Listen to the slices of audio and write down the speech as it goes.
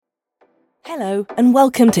Hello, and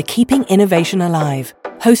welcome to Keeping Innovation Alive,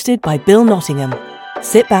 hosted by Bill Nottingham.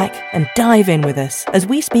 Sit back and dive in with us as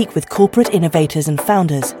we speak with corporate innovators and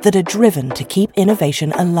founders that are driven to keep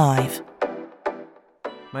innovation alive.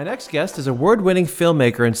 My next guest is award-winning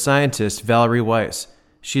filmmaker and scientist Valerie Weiss.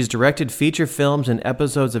 She's directed feature films and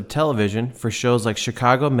episodes of television for shows like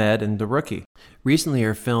Chicago Med and The Rookie. Recently,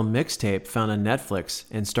 her film Mixtape, found on Netflix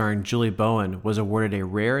and starring Julie Bowen, was awarded a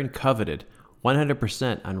rare and coveted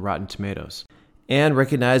 100% on Rotten Tomatoes, and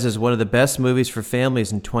recognized as one of the best movies for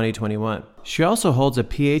families in 2021. She also holds a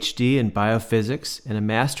PhD in biophysics and a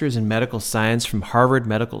master's in medical science from Harvard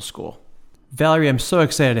Medical School. Valerie, I'm so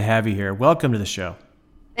excited to have you here. Welcome to the show.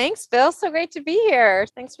 Thanks, Bill. So great to be here.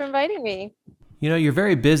 Thanks for inviting me. You know, you're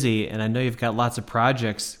very busy, and I know you've got lots of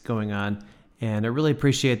projects going on, and I really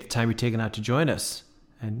appreciate the time you're taking out to join us.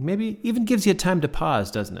 And maybe even gives you time to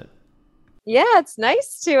pause, doesn't it? Yeah, it's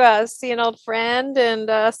nice to see an old friend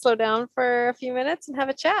and slow down for a few minutes and have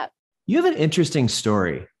a chat. You have an interesting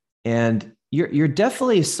story, and you're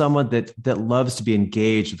definitely someone that loves to be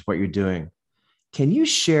engaged with what you're doing. Can you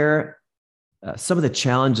share some of the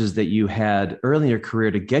challenges that you had early in your career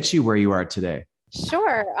to get you where you are today?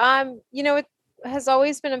 Sure. It has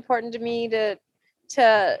always been important to me to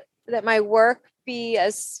that my work be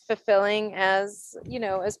as fulfilling as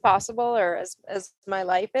possible, or as my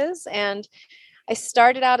life is. And I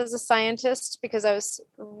started out as a scientist because I was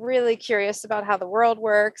really curious about how the world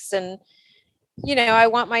works. And, I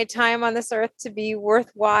want my time on this earth to be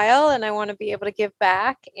worthwhile, and I want to be able to give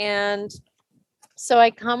back. And so I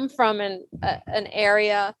come from an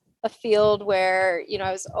area, a field where,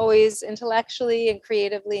 I was always intellectually and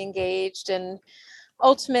creatively engaged. And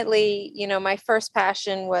ultimately, my first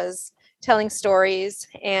passion was telling stories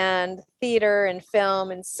and theater and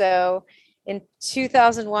film. And so in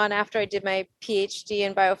 2001, after I did my PhD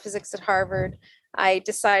in biophysics at Harvard, I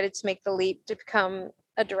decided to make the leap to become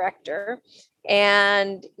a director.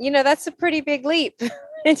 And, that's a pretty big leap.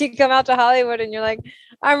 And you come out to Hollywood and you're like,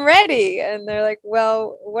 I'm ready. And they're like,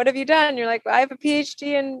 well, what have you done? You're like, well, I have a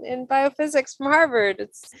PhD in biophysics from Harvard.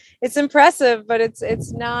 It's impressive, but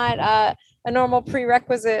it's not a normal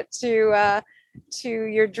prerequisite to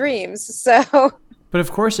your dreams. So, but of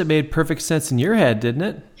course it made perfect sense in your head, didn't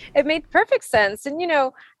it? It made perfect sense. And,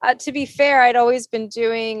 to be fair, I'd always been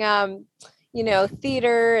doing,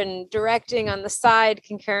 theater and directing on the side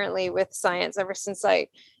concurrently with science ever since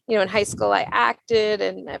in high school, I acted,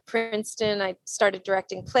 and at Princeton, I started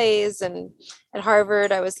directing plays, and at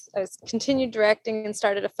Harvard, I was continued directing and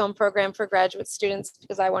started a film program for graduate students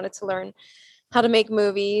because I wanted to learn how to make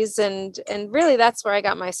movies. And really that's where I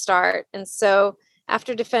got my start. And so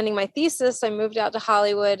after defending my thesis, I moved out to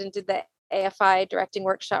Hollywood and did the AFI directing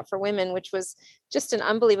workshop for women, which was just an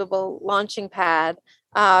unbelievable launching pad.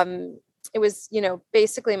 It was,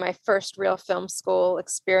 basically my first real film school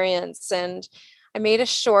experience. And I made a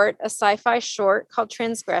sci-fi short called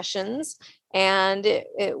Transgressions, and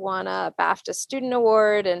it won a BAFTA Student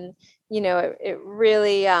Award. And, it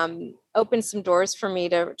really opened some doors for me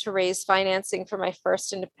to raise financing for my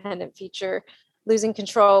first independent feature, Losing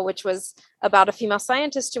Control, which was about a female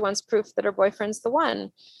scientist who wants proof that her boyfriend's the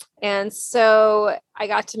one. And so I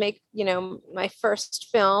got to make, my first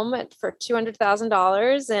film for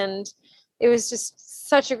 $200,000. And it was just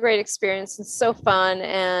such a great experience and so fun.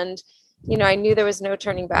 And, I knew there was no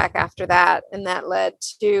turning back after that. And that led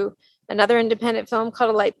to another independent film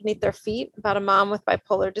called A Light Beneath Their Feet, about a mom with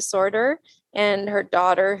bipolar disorder and her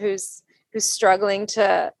daughter who's struggling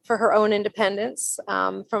for her own independence,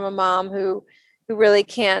 from a mom who really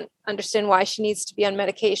can't understand why she needs to be on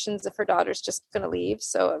medications if her daughter's just going to leave.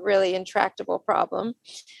 So a really intractable problem.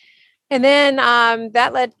 And then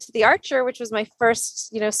that led to The Archer, which was my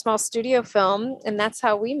first, small studio film. And that's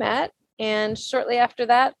how we met. And shortly after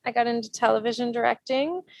that, I got into television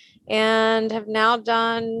directing and have now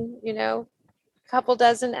done, a couple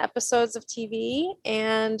dozen episodes of TV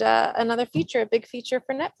and another feature, a big feature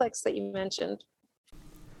for Netflix that you mentioned.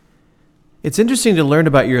 It's interesting to learn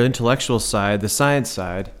about your intellectual side, the science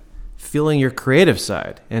side, feeling your creative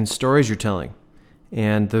side and stories you're telling,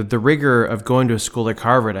 and the rigor of going to a school like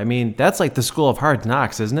Harvard. I mean, that's like the school of hard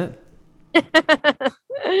knocks, isn't it?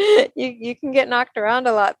 You can get knocked around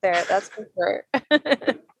a lot there. That's for sure.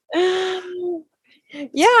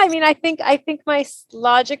 Yeah, I think my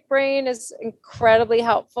logic brain is incredibly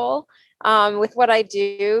helpful with what I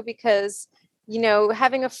do, because,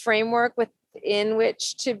 having a framework within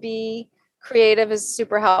which to be creative is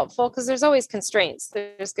super helpful, because there's always constraints.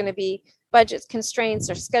 There's going to be budget constraints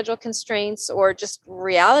or schedule constraints or just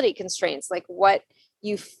reality constraints, like what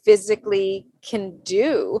you physically can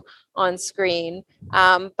do on screen.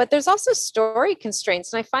 But there's also story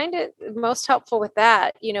constraints, and I find it most helpful with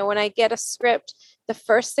that. When I get a script, the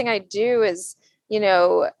first thing I do is,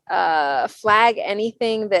 flag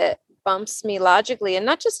anything that bumps me logically, and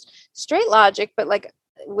not just straight logic, but like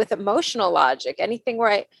with emotional logic, anything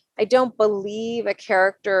where I don't believe a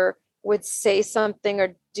character would say something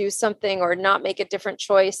or do something or not make a different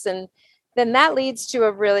choice. And then that leads to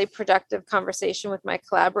a really productive conversation with my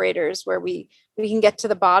collaborators where we can get to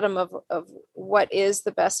the bottom of what is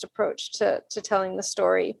the best approach to telling the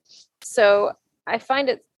story. So I find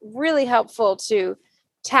it really helpful to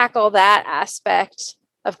tackle that aspect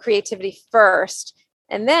of creativity first.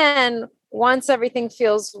 And then once everything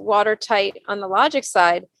feels watertight on the logic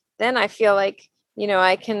side, then I feel like,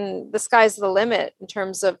 the sky's the limit in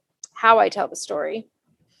terms of how I tell the story.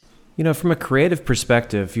 From a creative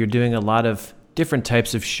perspective, you're doing a lot of different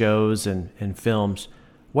types of shows and films.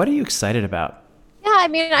 What are you excited about? Yeah,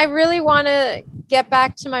 I really want to get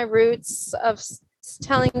back to my roots of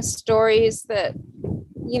telling stories that,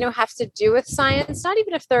 have to do with science, not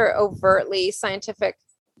even if they're overtly scientific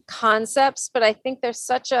concepts, but I think there's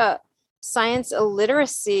such a science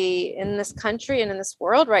illiteracy in this country and in this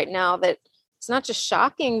world right now that it's not just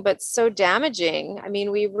shocking, but so damaging.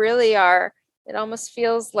 We really are. It almost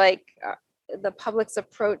feels like the public's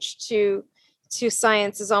approach to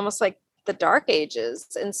science is almost like the Dark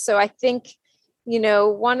Ages. And so I think,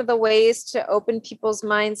 one of the ways to open people's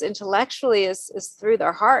minds intellectually is through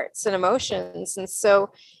their hearts and emotions. And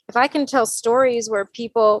so if I can tell stories where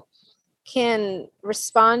people can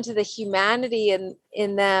respond to the humanity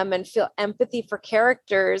in them and feel empathy for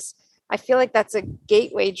characters, I feel like that's a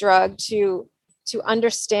gateway drug to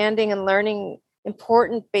understanding and learning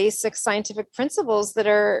important basic scientific principles that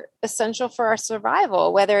are essential for our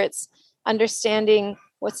survival, whether it's understanding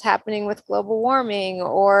what's happening with global warming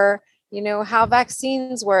or, how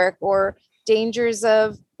vaccines work or dangers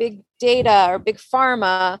of big data or big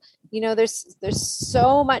pharma. There's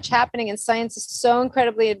so much happening and science is so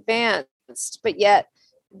incredibly advanced, but yet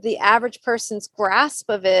the average person's grasp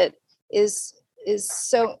of it is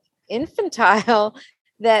so infantile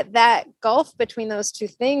that gulf between those two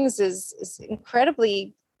things is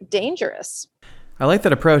incredibly dangerous. I like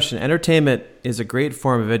that approach, and entertainment is a great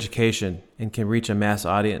form of education and can reach a mass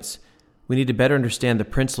audience. We need to better understand the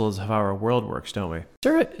principles of how our world works, don't we? Is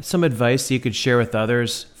there some advice you could share with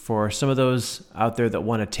others for some of those out there that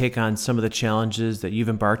want to take on some of the challenges that you've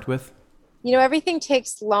embarked with? Everything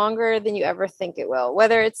takes longer than you ever think it will,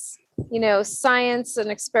 whether it's science, an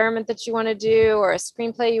experiment that you want to do, or a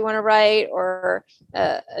screenplay you want to write, or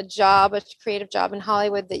a creative job in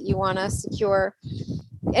Hollywood that you want to secure.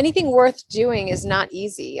 Anything worth doing is not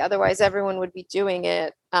easy. Otherwise, everyone would be doing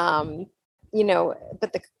it.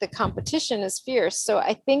 But the competition is fierce. So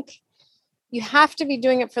I think you have to be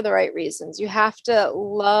doing it for the right reasons. You have to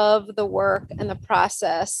love the work and the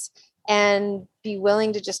process and be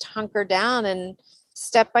willing to just hunker down and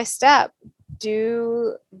step by step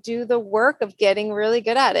do the work of getting really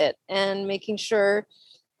good at it and making sure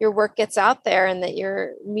your work gets out there and that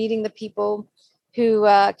you're meeting the people who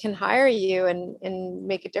can hire you and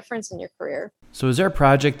make a difference in your career. So is there a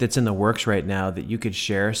project that's in the works right now that you could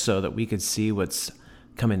share so that we could see what's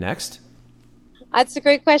coming next? That's a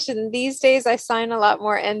great question. These days, I sign a lot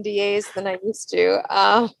more NDAs than I used to.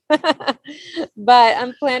 But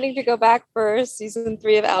I'm planning to go back for season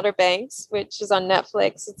 3 of Outer Banks, which is on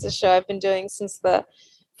Netflix. It's a show I've been doing since the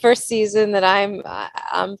first season that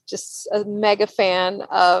I'm just a mega fan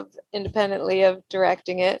of independently of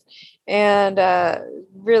directing it. And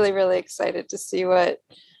really, really excited to see what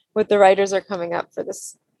the writers are coming up for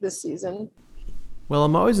this season. Well,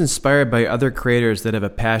 I'm always inspired by other creators that have a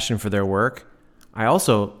passion for their work. I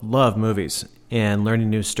also love movies and learning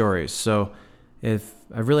new stories. So I've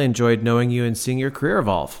really enjoyed knowing you and seeing your career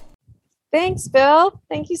evolve. Thanks, Bill.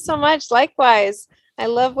 Thank you so much. Likewise. I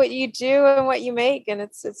love what you do and what you make. And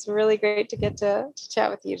it's really great to get to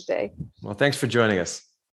chat with you today. Well, thanks for joining us.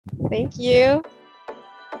 Thank you.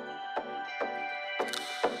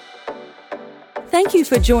 Thank you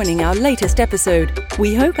for joining our latest episode.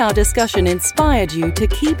 We hope our discussion inspired you to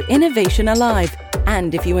keep innovation alive.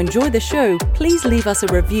 And if you enjoy the show, please leave us a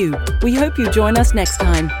review. We hope you join us next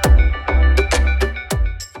time.